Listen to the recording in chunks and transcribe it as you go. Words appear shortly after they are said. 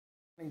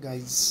Hi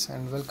guys,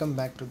 and welcome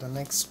back to the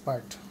next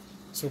part,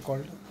 so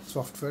called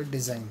software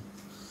design.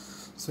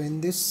 So in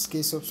this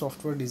case of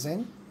software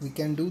design, we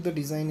can do the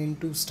design in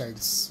two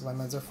styles, one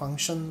as a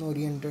function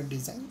oriented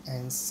design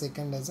and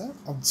second as a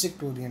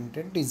object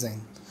oriented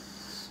design.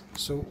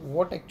 So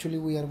what actually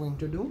we are going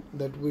to do,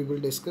 that we will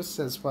discuss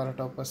as part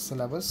of our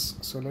syllabus.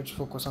 So let's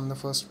focus on the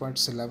first part,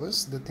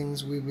 syllabus. The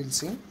things we will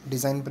see: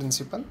 design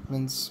principle,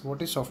 means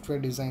what is software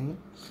design,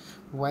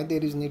 why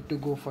there is need to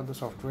go for the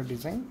software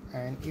design,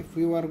 and if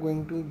we are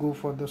going to go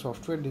for the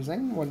software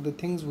design, what the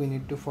things we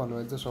need to follow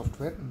as the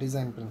software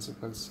design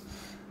principles.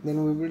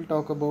 Then we will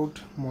talk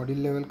about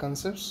module level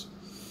concepts,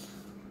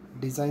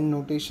 design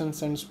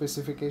notations and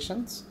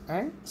specifications,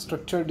 and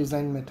structured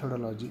design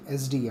methodology,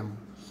 SDM.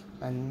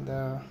 And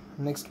the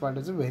next part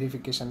is a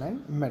verification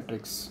and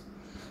metrics.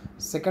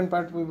 Second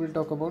part, we will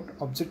talk about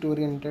object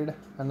oriented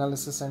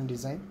analysis and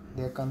design,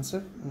 their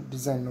concept,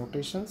 design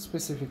notations,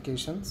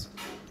 specifications,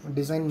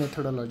 design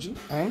methodology,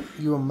 and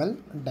UML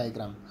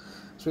diagram.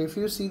 So if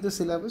you see the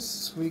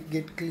syllabus, we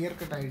get clear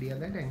cut idea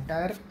that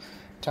entire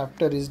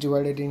chapter is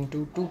divided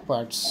into two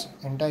parts.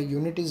 Entire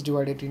unit is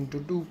divided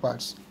into two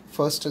parts.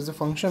 First as a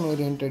function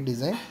oriented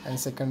design and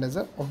second as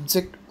a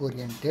object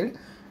oriented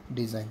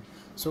design.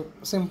 So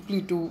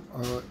simply to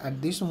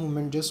at this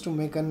moment, just to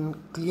make a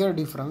clear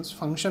difference,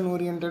 function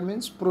oriented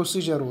means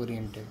procedure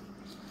oriented.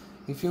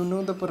 If you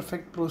know the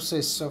perfect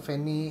process of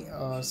any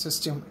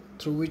system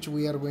through which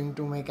we are going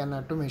to make an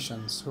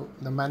automation, so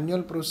the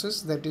manual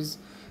process, that is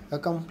a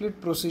complete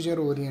procedure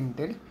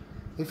oriented.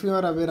 If you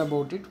are aware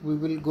about it, we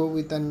will go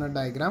with an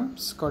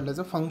diagrams called as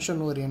a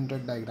function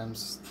oriented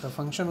diagrams. The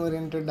function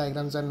oriented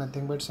diagrams are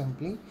nothing but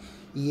simply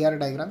ER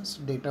diagrams,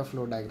 data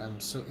flow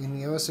diagrams. So in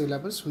your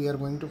syllabus, we are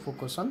going to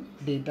focus on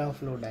data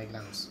flow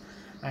diagrams.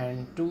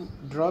 And to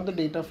draw the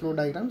data flow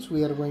diagrams,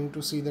 we are going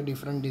to see the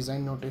different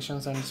design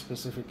notations and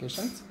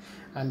specifications,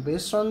 and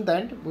based on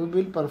that we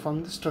will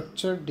perform the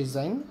structured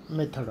design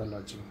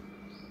methodology.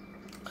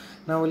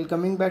 Now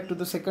coming back to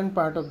the second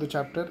part of the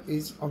chapter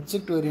is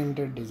object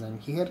oriented design.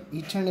 Here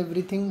each and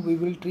everything we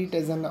will treat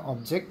as an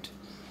object.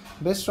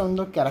 Based on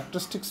the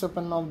characteristics of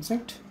an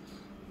object,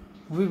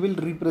 we will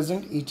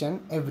represent each and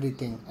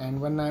everything. And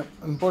one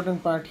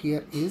important part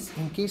here is,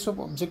 in case of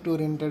object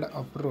oriented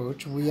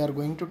approach, we are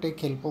going to take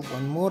help of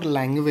one more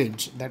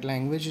language. That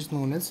language is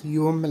known as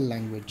UML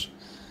language,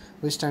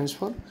 which stands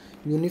for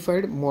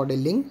Unified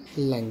Modeling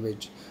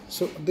Language.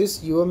 So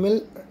this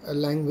UML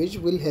language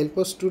will help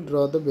us to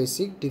draw the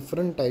basic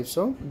different types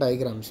of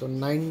diagrams. So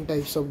 9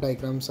 types of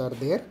diagrams are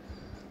there,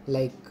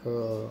 like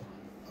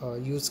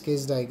use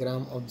case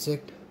diagram,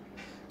 object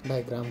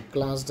diagram,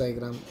 class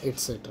diagram,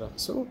 etc.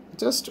 So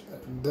just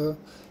the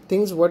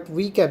things what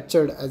we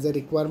captured as a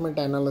requirement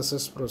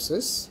analysis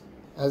process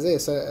as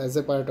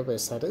a part of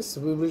SRS,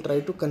 we will try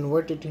to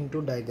convert it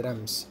into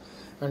diagrams.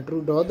 And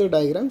to draw the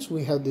diagrams,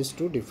 we have these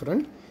two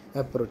different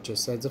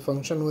approaches, as a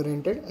function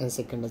oriented and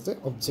second as a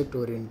object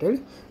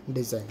oriented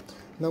design.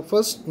 Now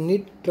first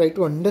try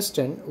to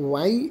understand,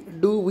 why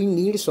do we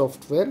need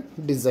software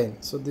design?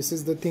 So this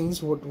is the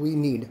things what we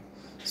need.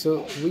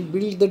 So we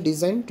build the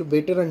design to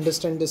better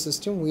understand the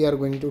system we are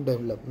going to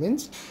develop.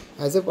 Means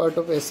as a part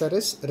of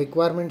SRS,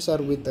 requirements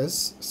are with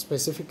us,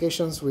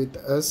 specifications with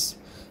us.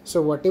 So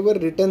whatever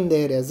written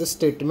there as a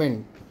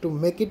statement, to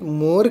make it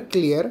more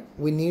clear,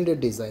 we need a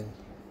design.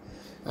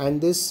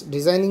 And this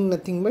designing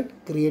nothing but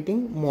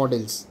creating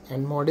models,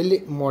 and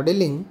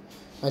modeling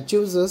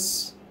achieves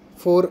us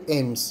 4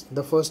 aims.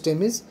 The first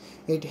aim is,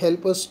 it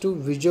helps us to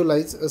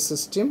visualize a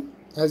system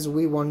as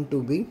we want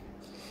to be.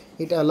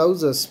 It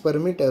allows us,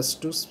 permit us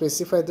to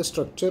specify the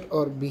structure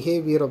or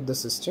behavior of the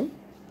system.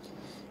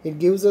 It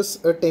gives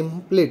us a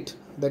template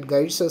that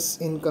guides us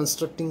in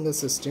constructing a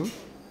system.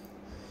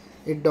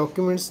 It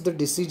documents the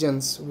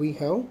decisions we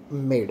have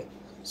made.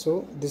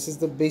 So this is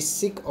the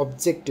basic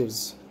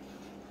objectives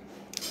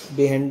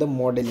behind the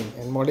modeling,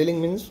 and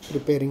modeling means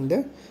preparing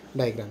the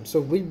diagram. So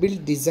we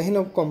build design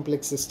of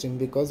complex system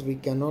because we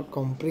cannot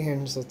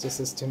comprehend such a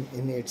system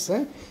in its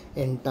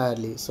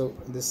entirely. So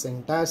this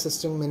entire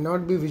system may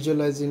not be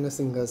visualized in a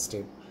single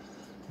step,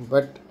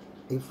 but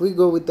if we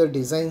go with the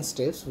design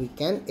steps, we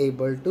can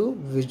able to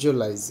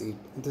visualize it.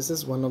 This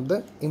is one of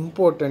the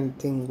important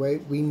thing why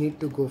we need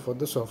to go for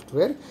the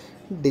software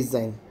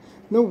design.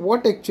 Now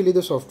what actually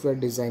the software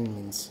design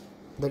means,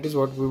 that is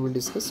what we will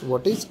discuss.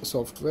 What is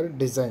software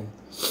design?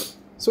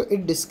 So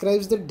it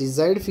describes the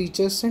desired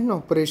features and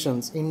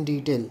operations in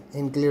detail,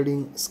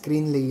 including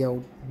screen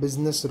layout,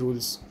 business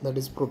rules, that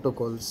is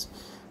protocols,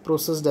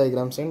 process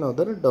diagrams, and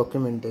other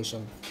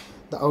documentation.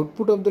 The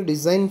output of the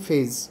design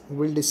phase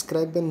will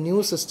describe the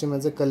new system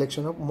as a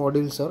collection of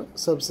modules or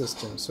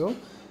subsystems. So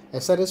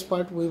SRS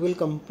part, we will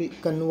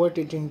convert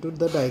it into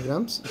the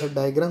diagrams. The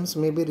diagrams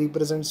maybe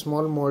represent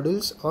small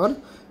modules or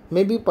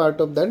maybe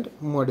part of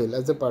that module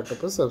as a part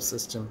of a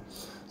subsystem.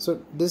 So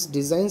this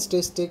design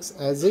stage takes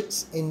as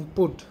its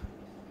input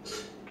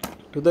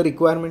to the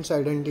requirements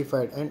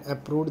identified and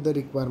approved the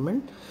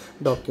requirement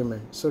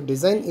document. So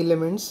design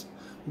elements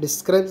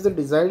describes the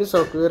desired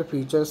software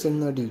features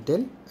in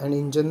detail, and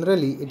in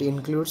generally it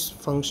includes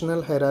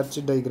functional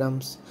hierarchy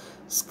diagrams,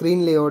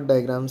 screen layout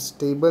diagrams,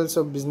 tables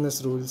of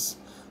business rules,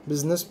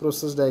 business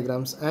process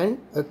diagrams, and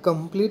a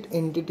complete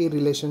entity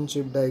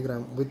relationship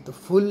diagram with the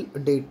full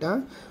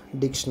data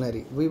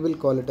dictionary. We will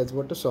call it as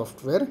what? A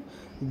software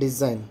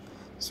design.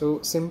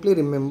 So simply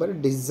remember,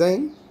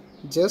 design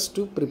just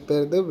to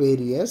prepare the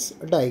various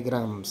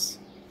diagrams.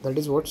 That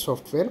is what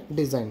software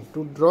design.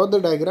 To draw the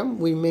diagram,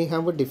 we may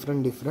have a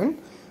different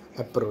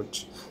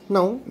approach.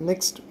 Now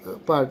next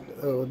part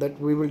that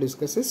we will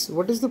discuss is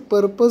what is the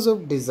purpose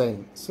of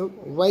design. So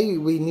why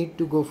we need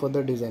to go for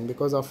the design?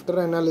 Because after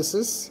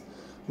analysis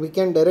we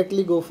can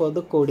directly go for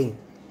the coding.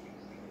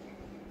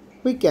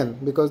 We can,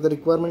 because the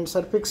requirements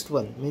are fixed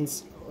one.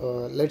 Means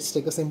let's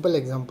take a simple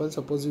example.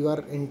 Suppose you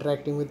are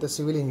interacting with a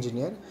civil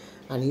engineer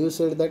and you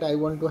said that I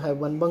want to have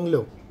one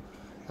bungalow,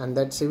 and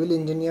that civil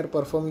engineer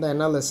performed the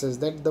analysis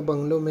that the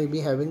bungalow may be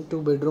having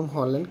 2-bedroom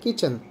hall and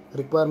kitchen.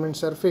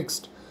 Requirements are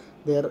fixed.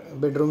 Their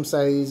bedroom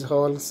size,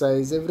 hall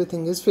size,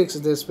 everything is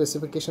fixed. Their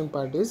specification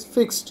part is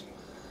fixed.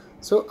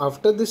 So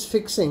after this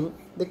fixing,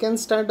 they can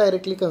start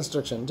directly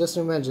construction. Just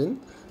imagine,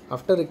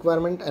 after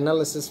requirement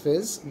analysis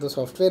phase, the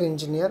software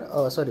engineer,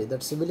 that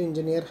civil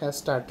engineer has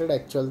started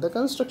the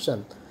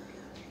construction.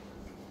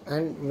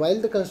 And while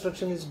the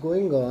construction is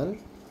going on,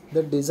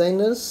 the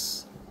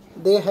designers,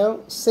 they have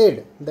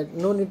said that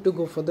no need to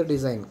go for the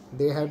design.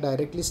 They have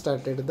directly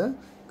started the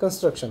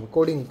construction,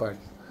 coding part.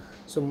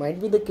 So might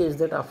be the case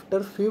that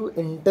after few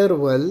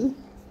interval,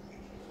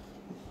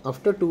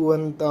 after 2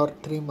 months or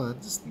 3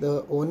 months,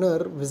 the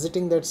owner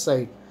visiting that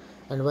site,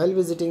 and while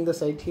visiting the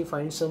site he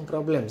finds some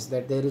problems,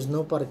 that there is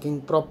no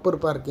proper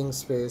parking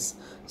space,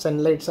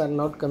 sunlights are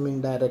not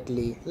coming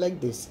directly, like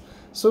this.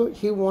 So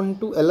he want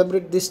to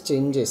elaborate these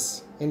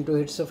changes into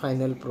its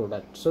final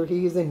product. So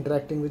he is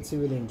interacting with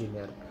civil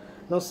engineer.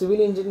 Now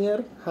civil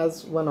engineer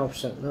has one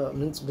option,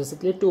 means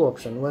basically two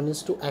options. One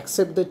is to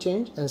accept the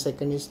change, and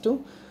second is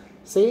to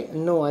say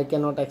no, I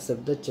cannot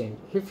accept the change.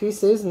 If he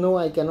says no,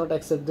 I cannot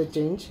accept the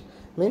change,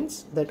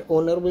 means that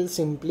owner will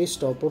simply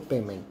stop a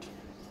payment.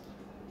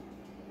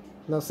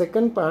 Now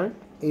second part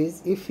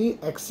is, if he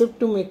accept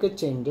to make a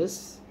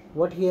changes,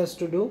 what he has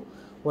to do?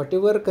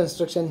 Whatever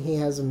construction he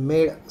has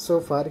made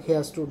so far, he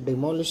has to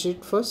demolish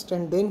it first,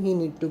 and then he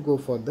need to go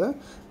for the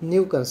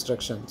new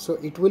construction. So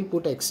it will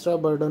put extra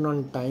burden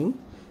on time,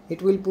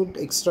 it will put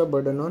extra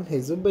burden on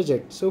his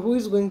budget. So who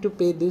is going to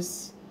pay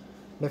this?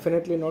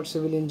 Definitely not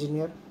civil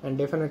engineer, and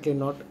definitely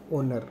not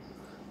owner.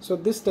 So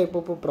this type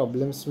of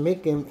problems may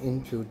come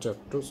in future.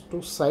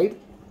 To side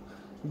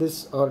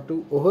this or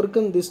to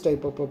overcome this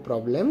type of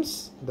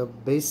problems, the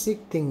basic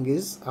thing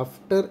is,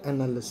 after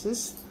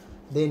analysis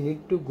they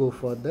need to go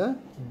for the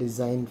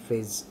design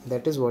phase.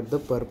 That is what the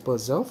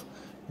purpose of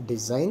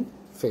design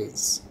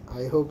phase.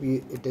 I hope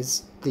it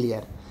is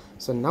clear.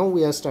 So now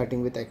we are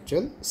starting with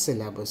actual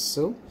syllabus.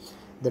 So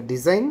the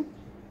design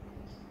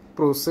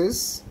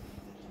process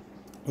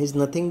is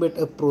nothing but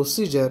a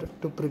procedure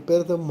to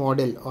prepare the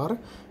model or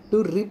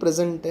to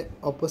represent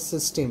of a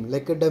system,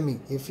 like a dummy.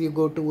 If you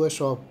go to a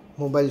shop,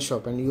 mobile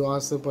shop, and you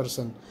ask the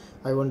person,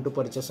 I want to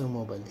purchase a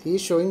mobile, he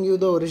is showing you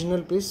the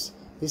original piece.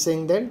 He is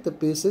saying that the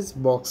piece is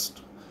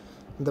boxed,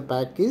 the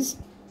pack is,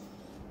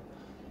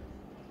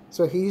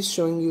 so he is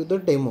showing you the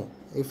demo.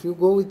 If you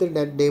go with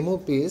that demo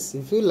piece,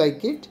 if you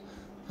like it,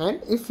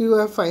 and if you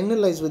have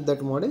finalized with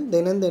that model,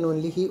 then and then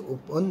only he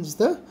opens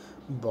the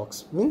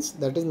box. Means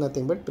that is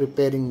nothing but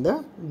preparing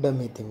the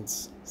dummy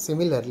things.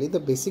 Similarly, the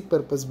basic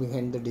purpose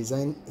behind the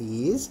design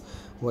is,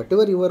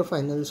 whatever your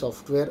final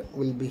software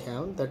will be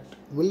have, that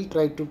will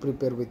try to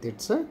prepare with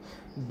its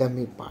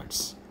dummy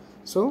parts.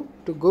 So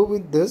to go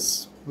with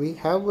this, we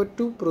have a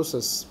two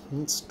process,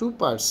 means two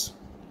parts.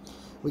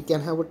 We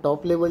can have a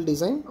top level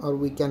design, or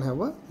we can have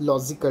a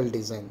logical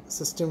design,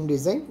 system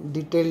design,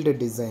 detailed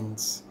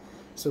designs.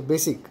 So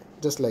basic,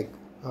 just like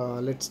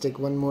let's take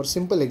one more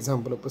simple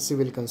example of a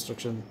civil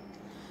construction.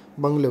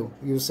 Bungalow,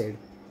 you said.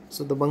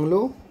 So the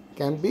bungalow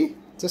can be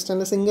just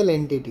in a single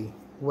entity,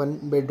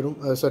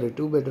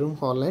 2-bedroom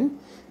hall and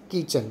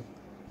kitchen,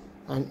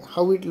 and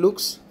how it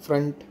looks,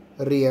 front,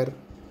 rear,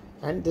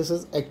 and this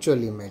is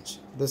actual image.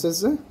 This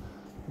is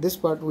this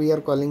part we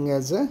are calling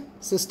as a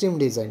system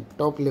design,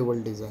 top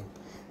level design.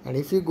 And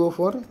if you go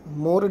for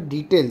more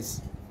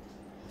details,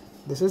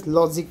 this is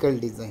logical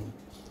design,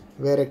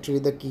 where actually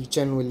the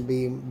kitchen will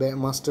be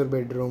master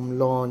bedroom,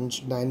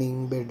 lounge,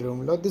 dining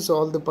bedroom. This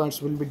all the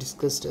parts will be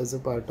discussed as a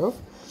part of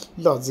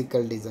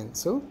logical design.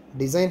 So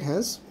design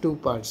has two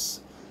parts,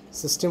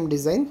 system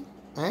design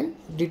and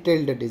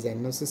detailed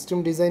design. Now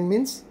system design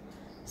means,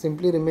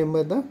 simply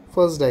remember the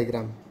first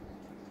diagram.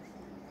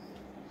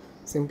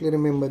 Simply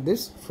remember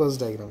this first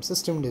diagram,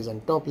 system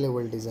design, top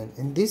level design.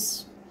 In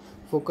this,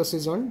 focus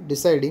is on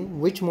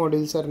deciding which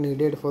modules are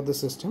needed for the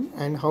system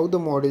and how the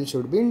module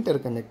should be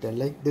interconnected.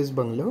 Like this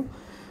bungalow,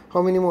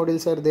 how many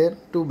modules are there?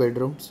 2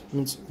 bedrooms,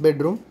 means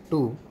bedroom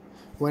 2,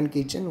 1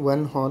 kitchen,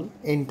 1 hall,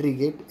 entry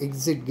gate,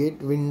 exit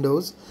gate,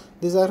 windows.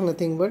 These are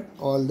nothing but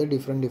all the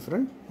different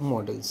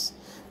modules.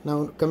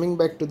 Now coming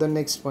back to the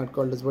next part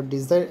called as what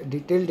design,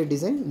 detailed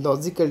design,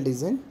 logical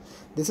design.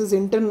 This is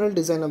internal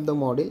design of the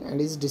model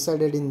and is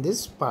decided in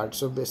this part.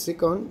 So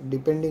basic on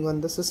depending on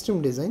the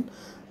system design.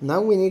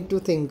 Now we need to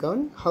think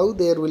on how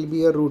there will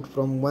be a route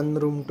from one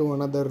room to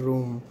another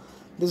room.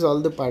 These all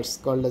the parts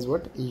called as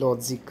what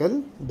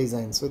logical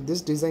design. So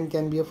this design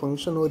can be a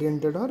function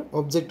oriented or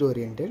object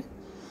oriented.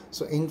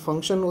 So in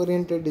function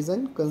oriented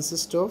design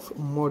consists of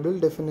model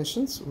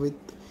definitions with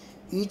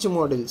each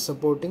model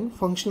supporting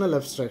functional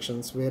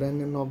abstractions,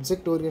 wherein in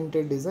object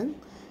oriented design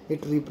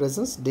it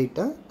represents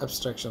data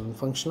abstraction,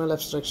 functional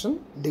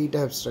abstraction, data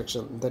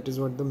abstraction. That is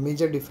what the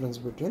major difference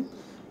between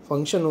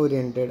function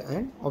oriented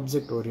and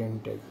object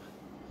oriented.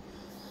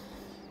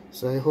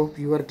 So I hope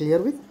you are clear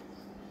with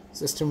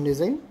system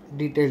design,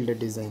 detailed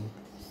design.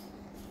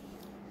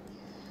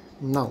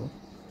 Now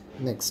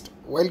next,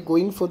 while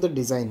going for the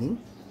designing,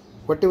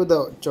 whatever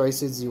the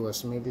choice is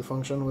yours, maybe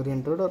function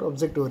oriented or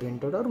object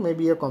oriented or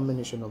maybe a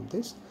combination of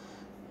this,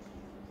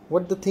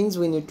 what the things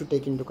we need to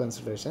take into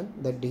consideration,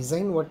 that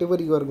design whatever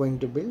you are going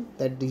to build,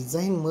 that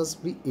design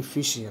must be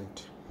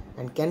efficient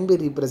and can be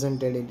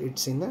represented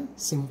in a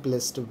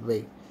simplest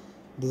way.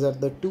 These are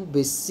the two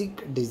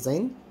basic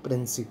design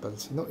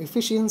principles. Now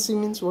efficiency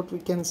means what we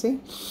can say,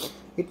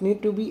 it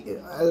need to be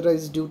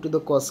arise due to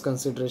the cost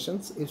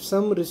considerations. If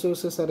some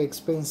resources are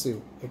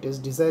expensive, it is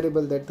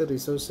desirable that the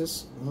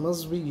resources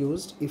must be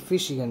used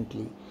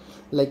efficiently.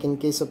 Like in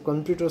case of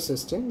computer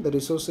system, the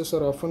resources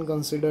are often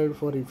considered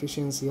for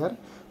efficiency are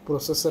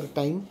processor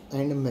time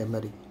and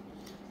memory.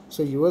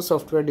 So your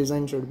software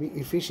design should be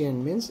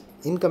efficient, means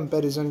in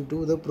comparison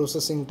to the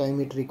processing time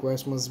it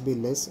requires must be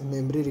less,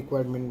 memory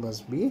requirement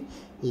must be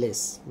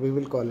less. We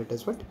will call it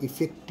as what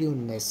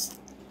effectiveness.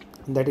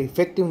 That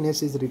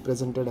effectiveness is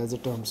represented as a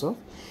terms of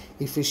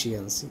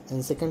efficiency.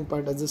 And second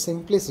part as a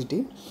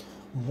simplicity.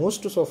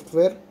 Most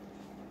software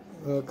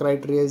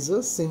criteria is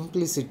a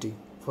simplicity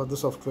for the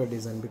software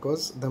design,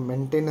 because the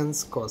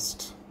maintenance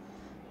cost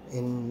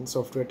in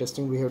software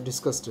testing we have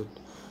discussed it.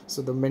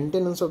 So the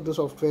maintenance of the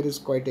software is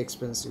quite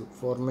expensive.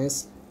 For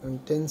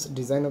maintenance,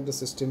 design of the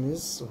system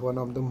is one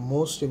of the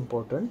most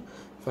important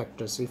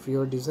factors. If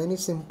your design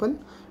is simple,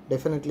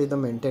 definitely the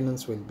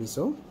maintenance will be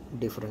so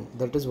different.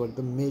 That is what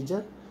the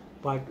major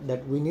part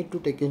that we need to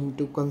take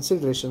into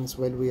considerations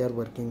while we are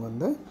working on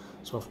the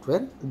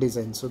software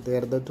design. So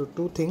there are the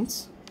two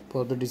things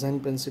for the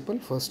design principle.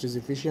 First is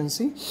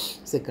efficiency,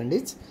 second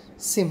is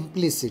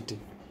simplicity.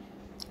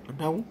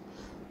 Now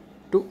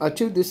to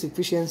achieve this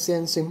efficiency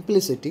and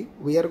simplicity,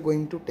 we are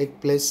going to take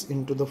place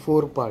into the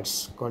four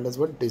parts called as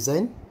what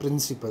design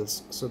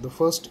principles. So the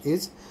first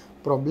is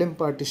problem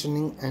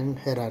partitioning and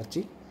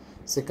hierarchy,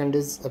 second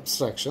is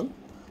abstraction,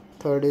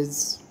 third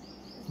is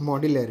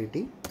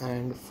modularity,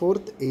 and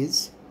fourth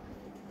is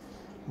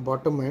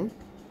top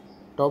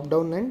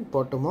down and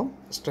bottom up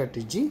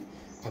strategy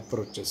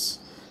approaches.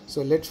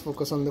 So let's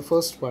focus on the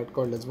first part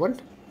called as what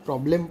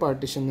problem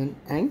partitioning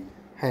and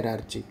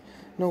hierarchy.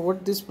 Now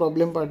what this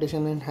problem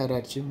partition and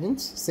hierarchy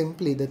means,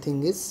 simply the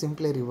thing is,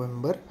 simply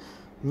remember,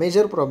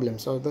 major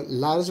problems or the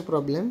large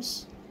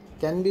problems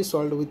can be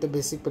solved with the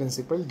basic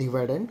principle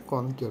divide and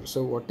conquer.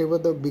 So whatever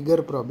the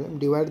bigger problem,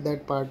 divide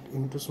that part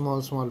into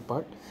small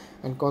part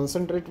and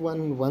concentrate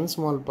one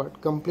small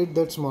part, complete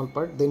that small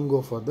part, then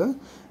go for the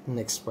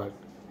next part.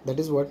 That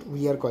is what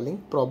we are calling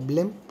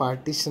problem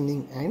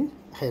partitioning and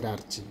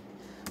hierarchy.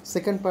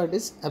 Second part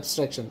is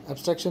abstraction.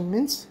 Abstraction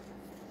means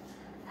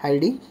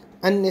hiding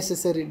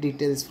unnecessary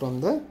details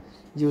from the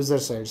user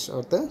sides,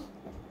 or the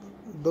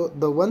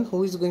one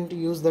who is going to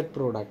use that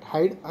product.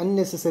 Hide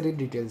unnecessary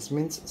details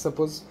means,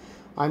 suppose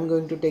I am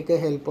going to take a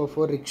help of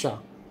a rickshaw,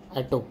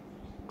 auto,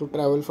 to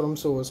travel from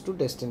source to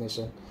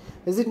destination.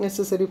 Is it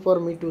necessary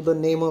for me to the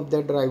name of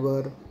that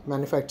driver,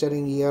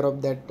 manufacturing year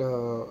of that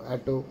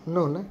auto?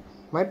 No.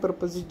 My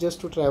purpose is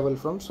just to travel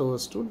from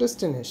source to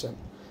destination.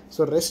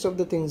 So rest of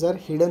the things are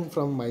hidden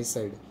from my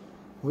side.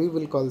 We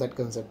will call that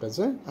concept as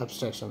an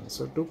abstraction.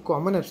 So two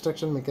common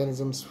abstraction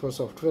mechanisms for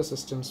software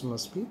systems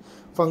must be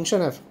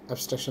function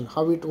abstraction,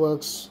 how it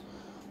works,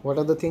 what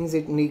are the things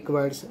it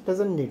requires. It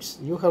doesn't need,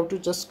 you have to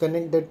just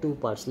connect the two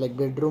parts, like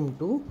bedroom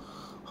to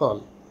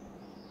hall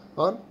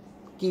or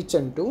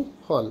kitchen to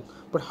hall,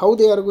 but how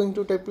they are going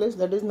to take place,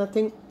 that is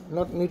nothing,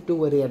 not need to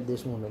worry at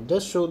this moment.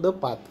 Just show the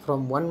path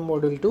from one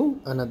model to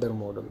another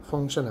model,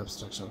 function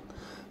abstraction.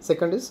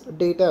 Second is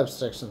data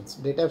abstractions.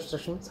 Data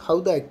abstractions,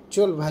 how the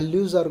actual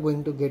values are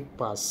going to get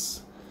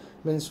passed,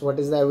 means what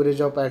is the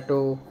average of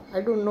auto, I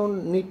don't know,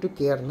 need to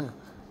care na.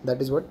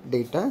 That is what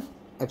data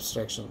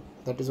abstraction.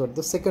 That is what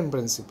the second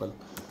principle.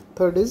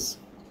 Third is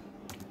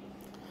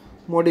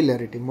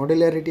modularity.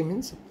 Modularity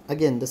means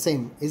again the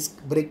same, is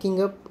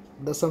breaking up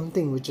the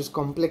something which is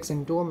complex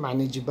into a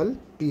manageable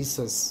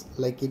pieces,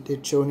 like it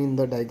is shown in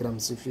the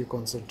diagrams. If you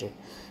concentrate,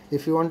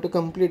 if you want to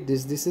complete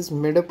this is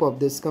made up of,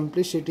 this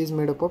complete sheet is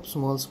made up of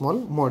small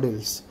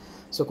modules.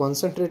 So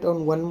concentrate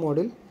on one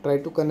module, try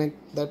to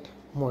connect that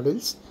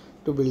modules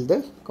to build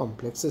the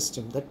complex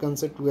system. That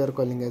concept we are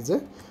calling as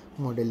a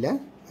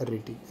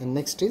modularity. And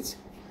next is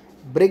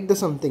break the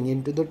something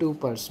into the two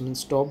parts,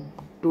 means top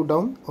to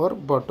down or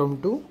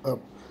bottom to up.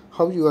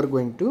 How you are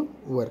going to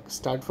work?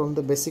 Start from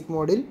the basic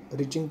module,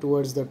 reaching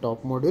towards the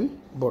top module,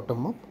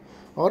 bottom up,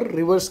 or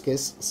reverse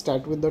case,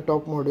 start with the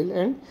top module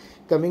and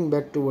coming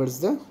back towards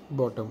the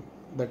bottom,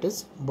 that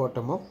is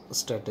bottom up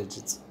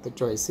strategies. The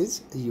choice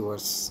is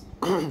yours.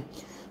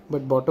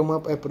 But bottom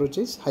up approach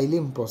is highly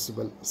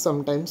impossible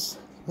sometimes,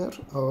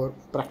 or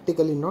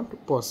practically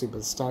not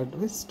possible. Start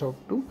with top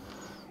to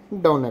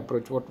down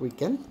approach what we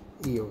can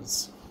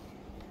use.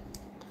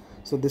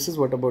 So this is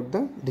what about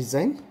the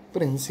design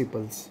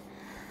principles.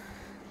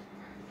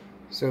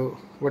 So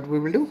what we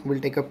will do,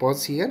 we'll take a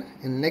pause here.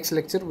 In next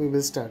lecture we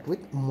will start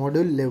with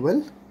module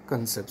level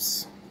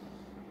concepts.